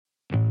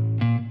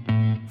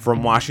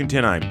From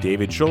Washington, I'm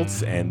David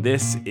Schultz, and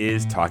this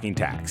is Talking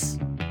Tax.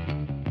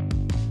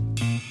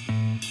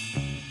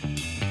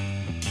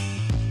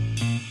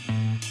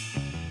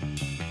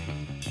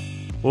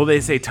 Well,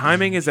 they say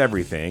timing is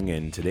everything,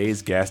 and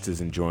today's guest is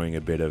enjoying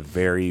a bit of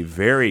very,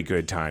 very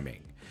good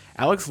timing.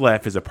 Alex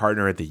Leff is a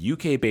partner at the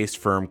UK-based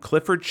firm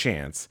Clifford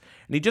Chance,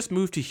 and he just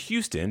moved to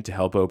Houston to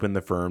help open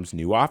the firm's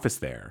new office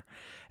there.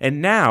 And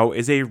now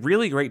is a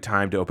really great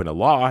time to open a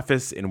law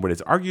office in what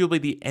is arguably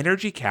the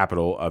energy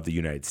capital of the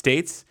United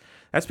States.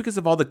 That's because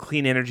of all the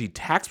clean energy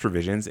tax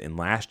provisions in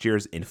last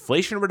year's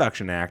Inflation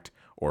Reduction Act,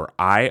 or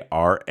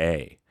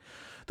IRA.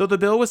 Though the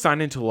bill was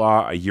signed into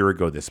law a year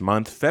ago this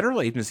month,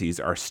 federal agencies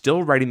are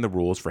still writing the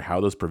rules for how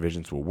those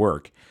provisions will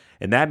work,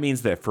 and that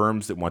means that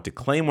firms that want to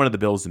claim one of the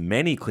bill's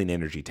many clean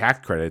energy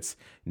tax credits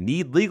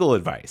need legal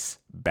advice,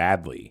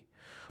 badly.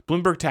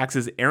 Bloomberg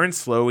Tax's Aaron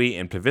Slowey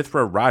and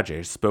Pavithra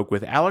Rajesh spoke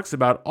with Alex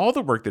about all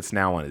the work that's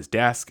now on his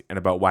desk and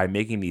about why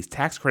making these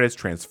tax credits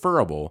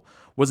transferable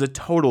was a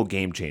total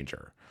game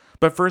changer.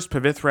 But first,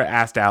 Pavithra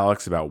asked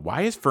Alex about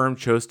why his firm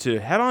chose to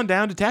head on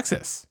down to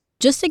Texas.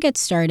 Just to get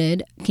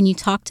started, can you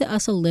talk to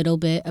us a little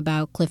bit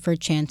about Clifford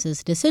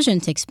Chance's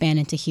decision to expand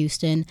into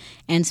Houston,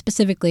 and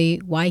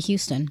specifically, why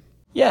Houston?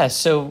 Yeah,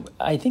 so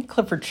I think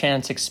Clifford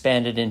Chance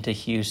expanded into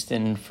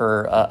Houston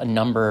for a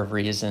number of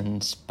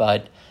reasons,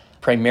 but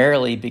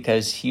primarily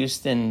because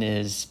Houston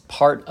is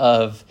part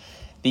of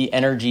the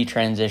energy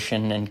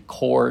transition and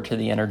core to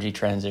the energy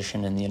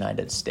transition in the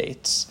United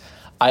States.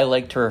 I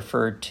like to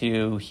refer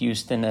to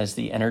Houston as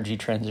the energy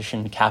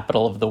transition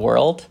capital of the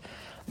world.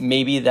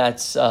 Maybe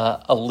that's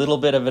a little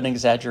bit of an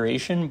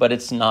exaggeration, but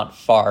it's not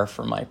far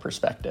from my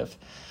perspective.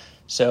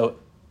 So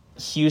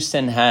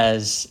Houston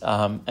has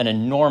an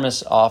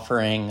enormous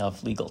offering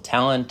of legal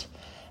talent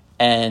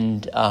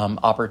and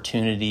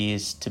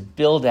opportunities to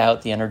build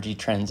out the energy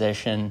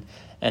transition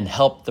and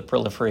help the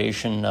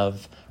proliferation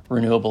of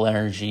renewable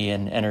energy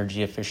and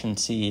energy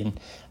efficiency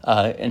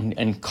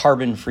and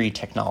carbon-free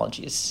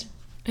technologies.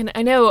 And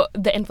I know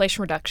the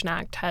Inflation Reduction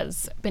Act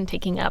has been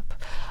taking up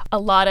a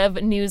lot of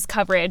news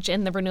coverage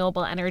in the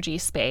renewable energy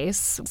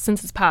space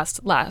since it's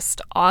passed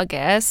last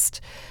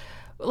August.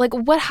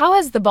 How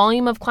has the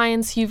volume of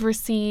clients you've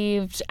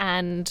received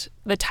and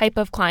the type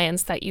of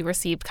clients that you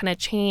received kind of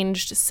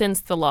changed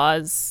since the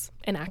law's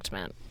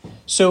enactment?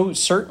 So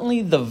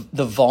certainly the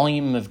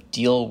volume of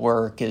deal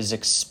work is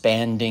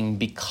expanding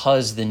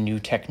because the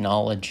new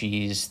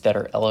technologies that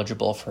are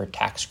eligible for a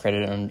tax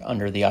credit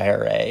under the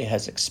IRA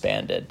has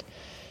expanded.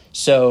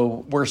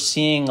 So we're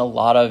seeing a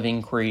lot of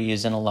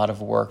inquiries and a lot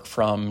of work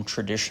from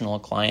traditional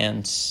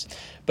clients,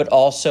 but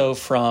also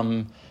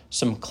from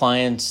some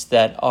clients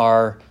that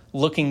are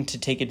looking to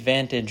take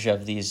advantage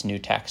of these new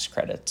tax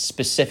credits,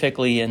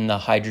 specifically in the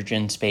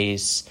hydrogen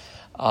space,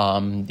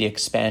 the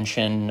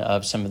expansion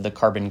of some of the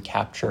carbon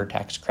capture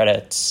tax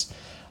credits,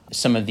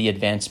 some of the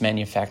advanced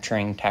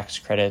manufacturing tax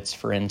credits,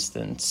 for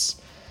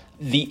instance.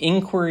 The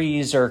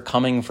inquiries are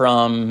coming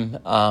from,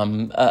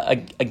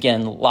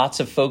 again,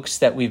 lots of folks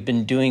that we've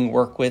been doing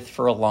work with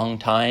for a long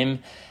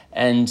time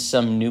and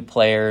some new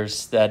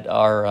players that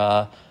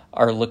are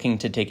looking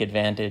to take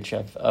advantage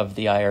of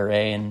the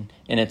IRA in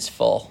its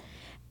full.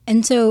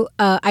 And so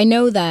I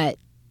know that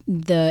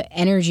the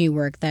energy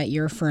work that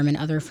your firm and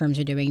other firms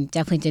are doing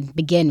definitely did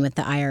begin with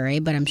the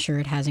IRA, but I'm sure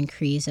it has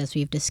increased as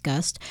we've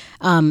discussed.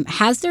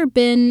 Has there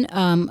been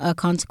a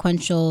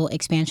consequential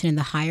expansion in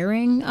the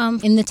hiring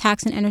in the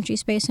tax and energy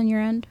space on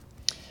your end?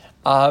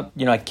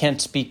 I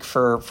can't speak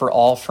for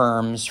all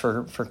firms.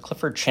 For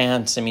Clifford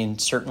Chance, I mean,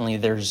 certainly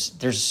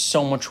there's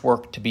so much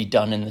work to be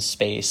done in the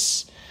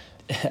space.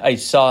 I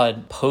saw a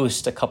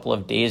post a couple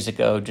of days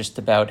ago just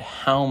about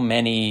how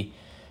many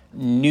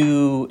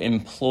new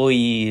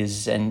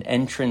employees and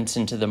entrants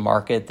into the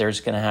market there's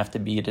going to have to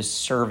be to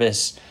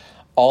service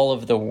all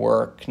of the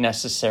work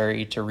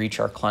necessary to reach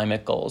our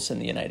climate goals in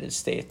the United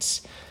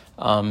States.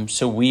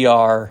 So we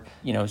are,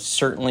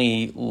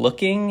 certainly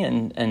looking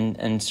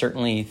and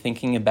certainly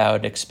thinking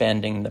about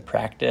expanding the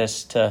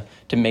practice to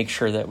make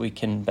sure that we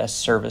can best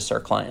service our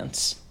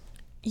clients.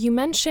 You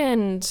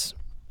mentioned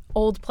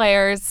old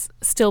players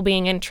still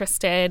being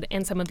interested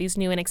in some of these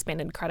new and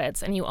expanded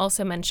credits, and you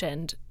also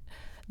mentioned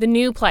the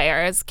new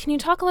players. Can you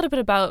talk a little bit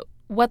about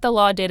what the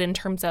law did in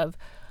terms of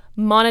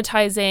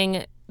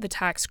monetizing the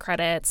tax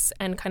credits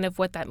and kind of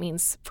what that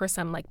means for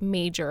some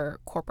major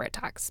corporate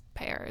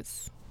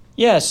taxpayers?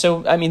 Yeah,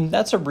 so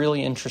that's a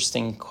really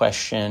interesting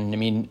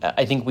question.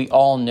 I think we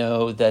all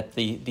know that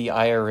the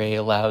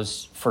IRA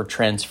allows for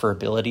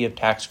transferability of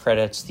tax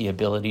credits, the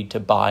ability to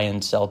buy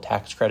and sell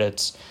tax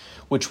credits,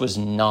 which was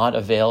not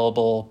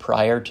available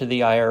prior to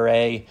the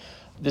IRA.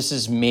 This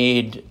has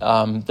made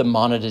the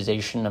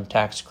monetization of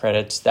tax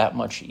credits that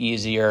much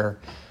easier,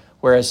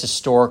 whereas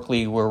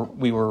historically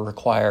we were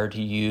required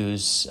to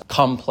use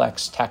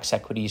complex tax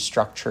equity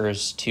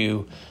structures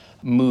to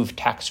move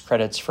tax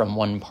credits from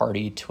one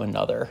party to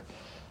another.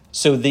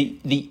 So the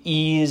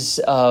ease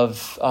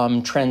of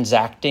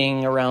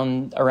transacting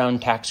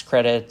around tax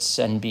credits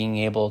and being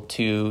able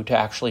to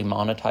actually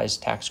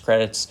monetize tax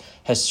credits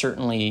has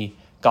certainly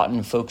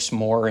gotten folks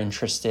more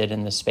interested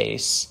in the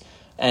space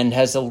and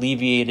has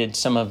alleviated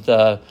some of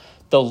the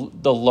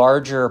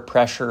larger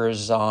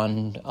pressures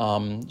on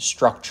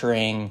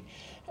structuring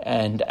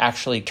and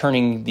actually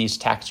turning these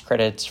tax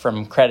credits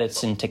from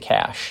credits into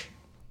cash.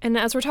 And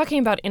as we're talking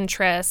about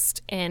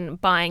interest in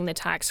buying the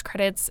tax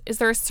credits, is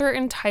there a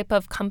certain type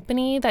of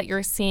company that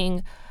you're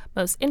seeing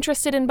most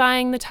interested in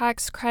buying the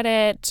tax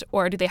credit,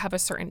 or do they have a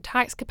certain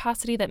tax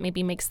capacity that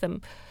maybe makes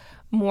them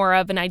more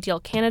of an ideal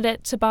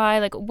candidate to buy?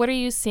 Like, what are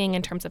you seeing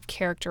in terms of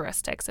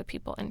characteristics of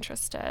people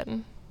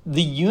interested?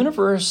 The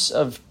universe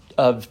of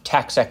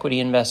tax equity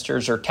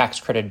investors or tax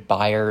credit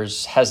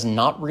buyers has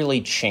not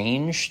really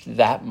changed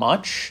that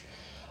much.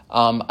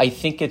 I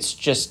think it's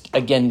just,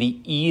 again, the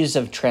ease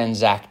of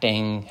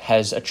transacting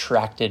has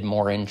attracted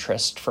more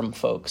interest from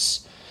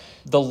folks.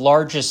 The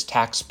largest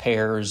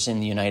taxpayers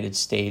in the United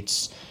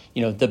States,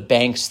 the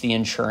banks, the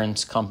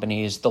insurance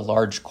companies, the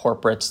large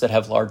corporates that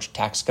have large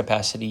tax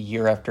capacity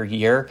year after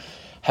year,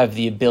 have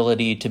the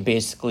ability to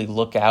basically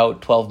look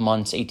out 12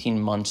 months, 18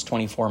 months,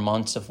 24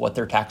 months of what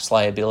their tax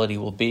liability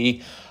will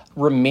be,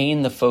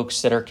 remain the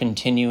folks that are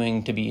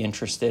continuing to be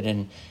interested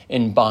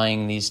in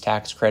buying these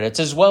tax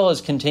credits, as well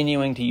as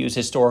continuing to use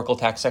historical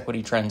tax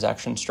equity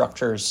transaction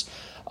structures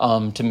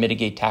to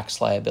mitigate tax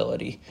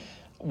liability.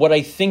 What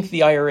I think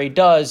the IRA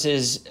does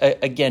is,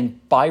 again,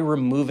 by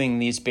removing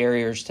these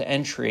barriers to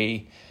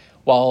entry,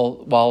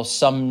 while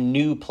some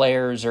new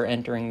players are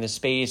entering the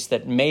space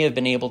that may have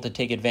been able to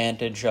take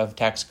advantage of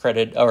tax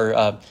credit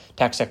or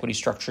tax equity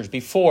structures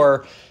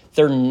before,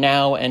 they're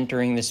now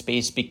entering the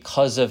space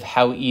because of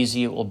how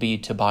easy it will be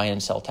to buy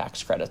and sell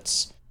tax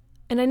credits.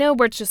 And I know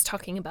we're just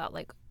talking about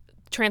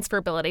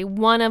transferability,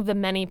 one of the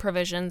many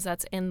provisions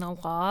that's in the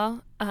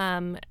law.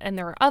 And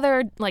there are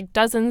other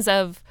dozens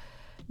of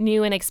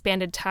new and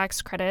expanded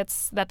tax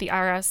credits that the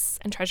IRS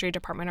and Treasury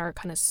Department are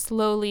kind of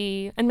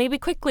slowly and maybe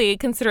quickly,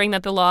 considering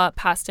that the law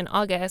passed in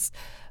August,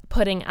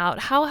 putting out.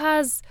 How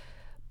has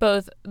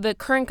both the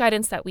current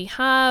guidance that we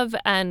have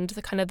and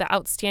the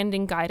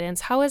outstanding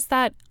guidance, how has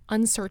that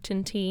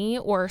uncertainty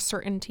or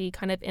certainty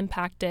kind of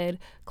impacted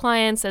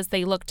clients as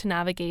they look to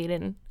navigate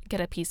and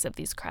get a piece of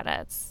these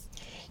credits?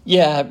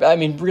 Yeah,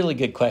 really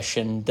good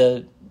question.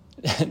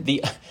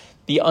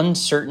 The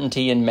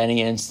uncertainty in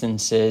many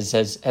instances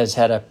has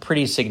had a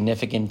pretty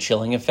significant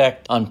chilling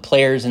effect on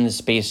players in the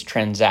space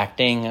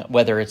transacting,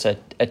 whether it's a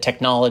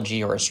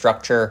technology or a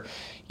structure.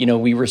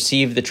 We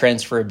received the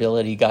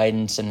transferability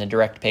guidance and the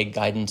direct pay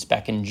guidance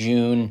back in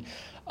June.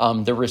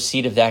 The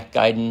receipt of that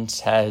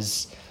guidance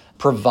has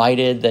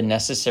provided the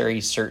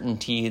necessary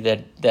certainty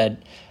that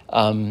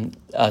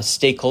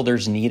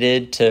stakeholders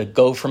needed to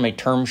go from a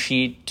term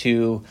sheet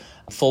to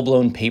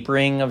full-blown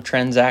papering of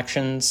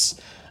transactions.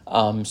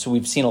 So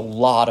we've seen a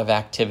lot of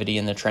activity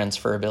in the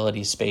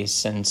transferability space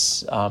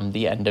since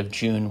the end of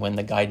June when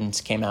the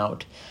guidance came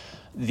out.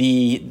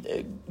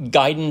 The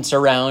guidance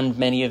around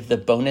many of the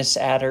bonus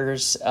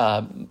adders,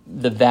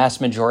 the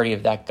vast majority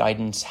of that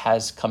guidance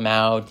has come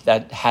out.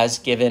 That has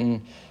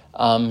given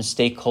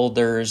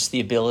stakeholders the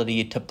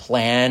ability to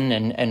plan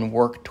and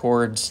work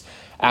towards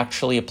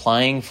actually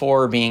applying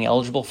for or being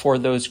eligible for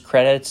those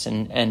credits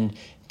and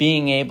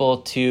being able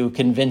to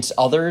convince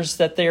others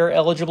that they are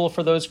eligible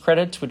for those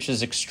credits, which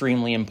is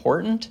extremely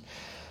important.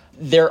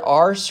 There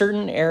are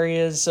certain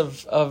areas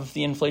of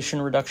the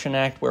Inflation Reduction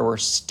Act where we're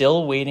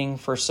still waiting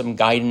for some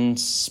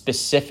guidance,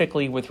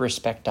 specifically with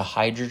respect to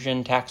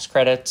hydrogen tax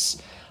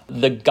credits.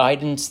 The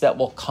guidance that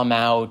will come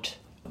out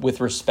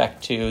with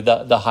respect to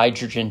the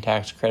hydrogen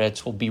tax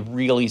credits will be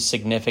really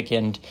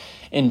significant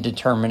in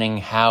determining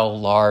how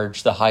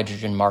large the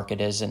hydrogen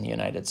market is in the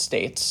United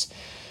States.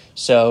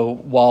 So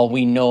while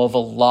we know of a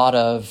lot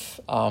of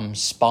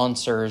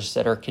sponsors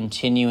that are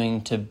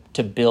continuing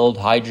to build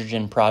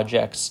hydrogen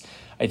projects,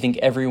 I think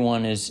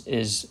everyone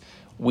is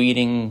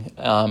waiting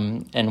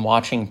and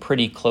watching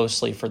pretty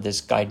closely for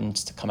this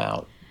guidance to come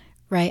out.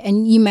 Right.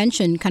 And you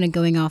mentioned, kind of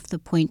going off the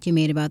point you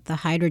made about the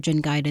hydrogen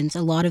guidance,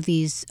 a lot of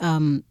these,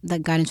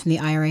 that guidance from the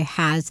IRA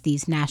has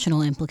these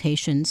national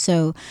implications.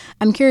 So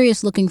I'm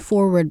curious, looking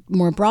forward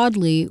more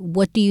broadly,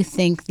 what do you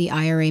think the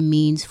IRA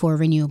means for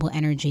renewable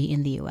energy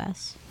in the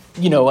U.S.?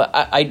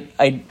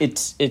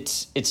 It's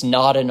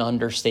not an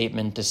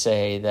understatement to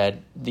say that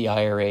the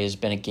IRA has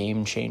been a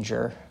game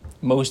changer.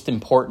 Most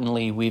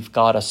importantly, we've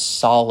got a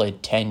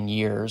solid 10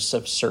 years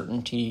of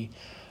certainty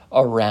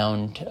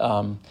around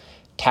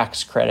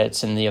tax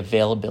credits and the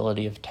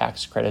availability of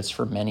tax credits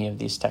for many of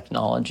these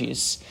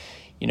technologies.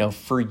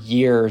 For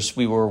years,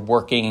 we were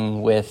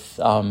working with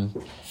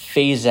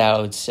phase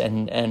outs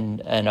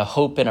and a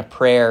hope and a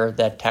prayer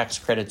that tax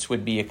credits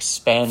would be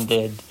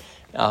expanded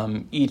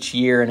each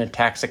year in a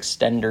tax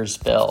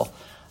extenders bill.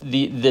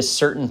 The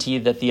certainty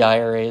that the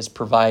IRA has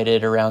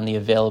provided around the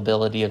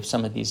availability of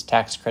some of these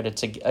tax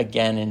credits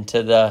again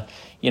into the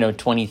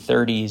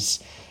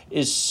 2030s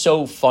is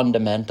so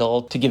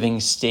fundamental to giving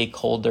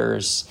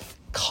stakeholders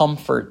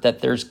comfort that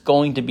there's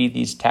going to be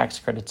these tax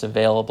credits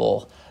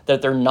available,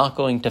 that they're not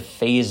going to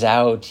phase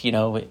out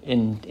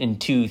in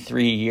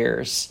 2-3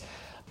 years.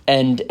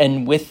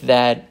 And with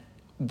that,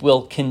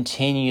 we'll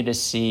continue to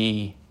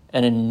see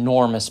an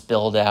enormous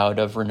build out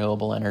of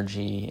renewable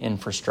energy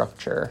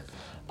infrastructure,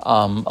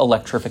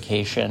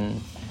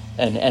 electrification,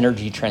 and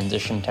energy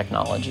transition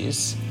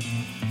technologies.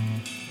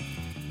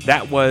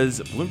 That was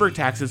Bloomberg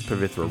Tax's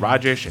Pavithra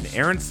Rajesh and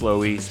Aaron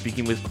Slowey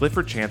speaking with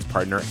Clifford Chance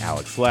partner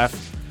Alex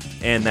Leff.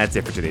 And that's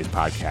it for today's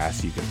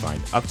podcast. You can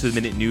find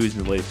up-to-the-minute news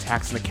and related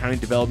tax and accounting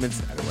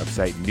developments at our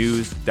website,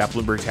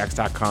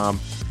 news.bloombergtax.com.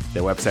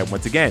 That website,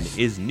 once again,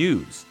 is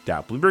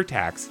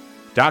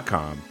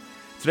news.bloombergtax.com.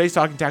 Today's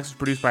Talking Tax was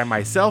produced by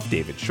myself,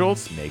 David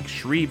Schultz. Meg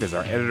Shreve is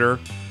our editor.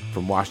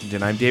 From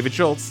Washington, I'm David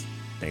Schultz.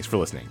 Thanks for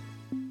listening.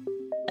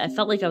 I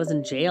felt like I was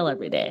in jail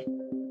every day.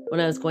 When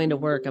I was going to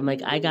work, I'm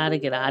like, I gotta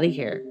get out of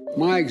here.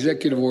 My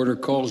executive order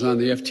calls on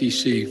the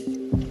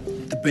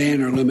FTC to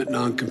ban or limit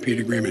non-compete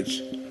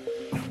agreements.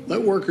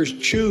 Let workers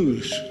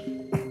choose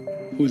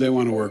who they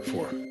want to work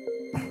for.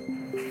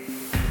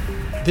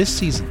 This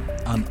season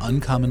on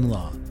Uncommon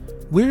Law,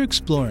 we're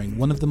exploring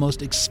one of the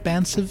most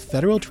expansive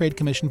Federal Trade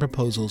Commission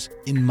proposals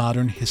in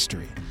modern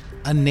history,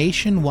 a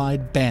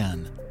nationwide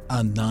ban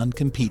on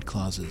non-compete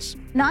clauses.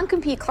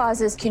 Non-compete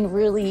clauses can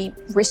really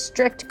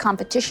restrict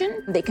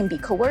competition. They can be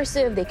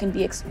coercive, they can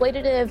be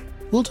exploitative.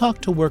 We'll talk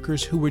to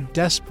workers who were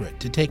desperate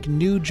to take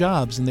new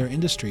jobs in their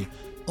industry,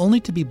 only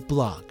to be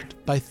blocked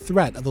by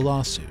threat of a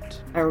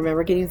lawsuit. I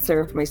remember getting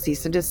served my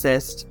cease and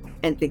desist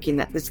and thinking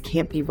that this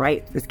can't be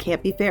right, this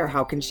can't be fair,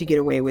 how can she get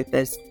away with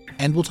this?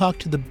 And we'll talk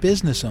to the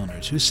business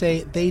owners who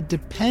say they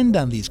depend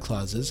on these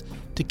clauses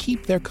to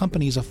keep their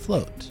companies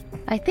afloat.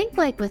 I think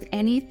like with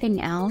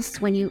anything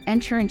else, when you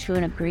enter into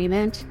an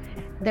agreement,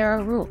 there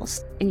are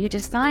rules, and you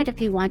decide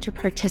if you want to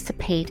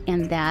participate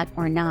in that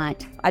or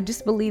not. I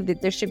just believe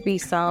that there should be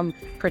some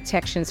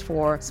protections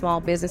for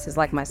small businesses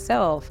like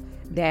myself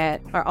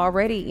that are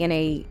already in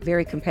a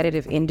very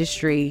competitive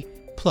industry.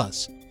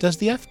 Plus, does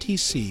the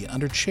FTC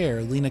under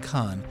Chair Lina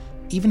Khan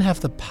even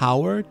have the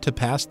power to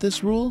pass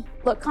this rule?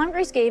 Look,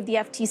 Congress gave the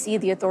FTC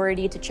the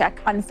authority to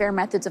check unfair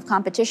methods of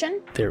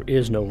competition. There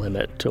is no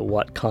limit to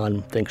what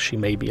Khan thinks she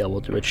may be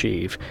able to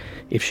achieve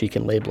if she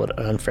can label it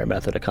an unfair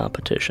method of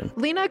competition.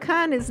 Lina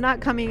Khan is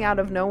not coming out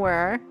of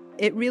nowhere.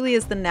 It really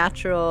is the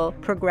natural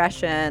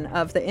progression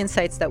of the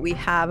insights that we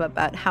have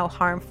about how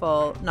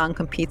harmful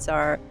non-competes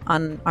are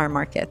on our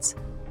markets.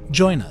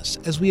 Join us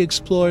as we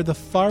explore the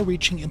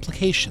far-reaching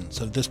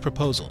implications of this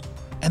proposal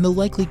and the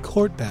likely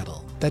court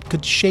battle that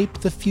could shape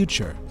the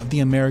future of the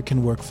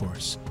American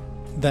workforce.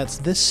 That's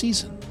this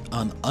season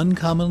on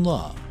Uncommon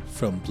Law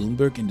from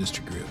Bloomberg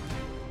Industry Group.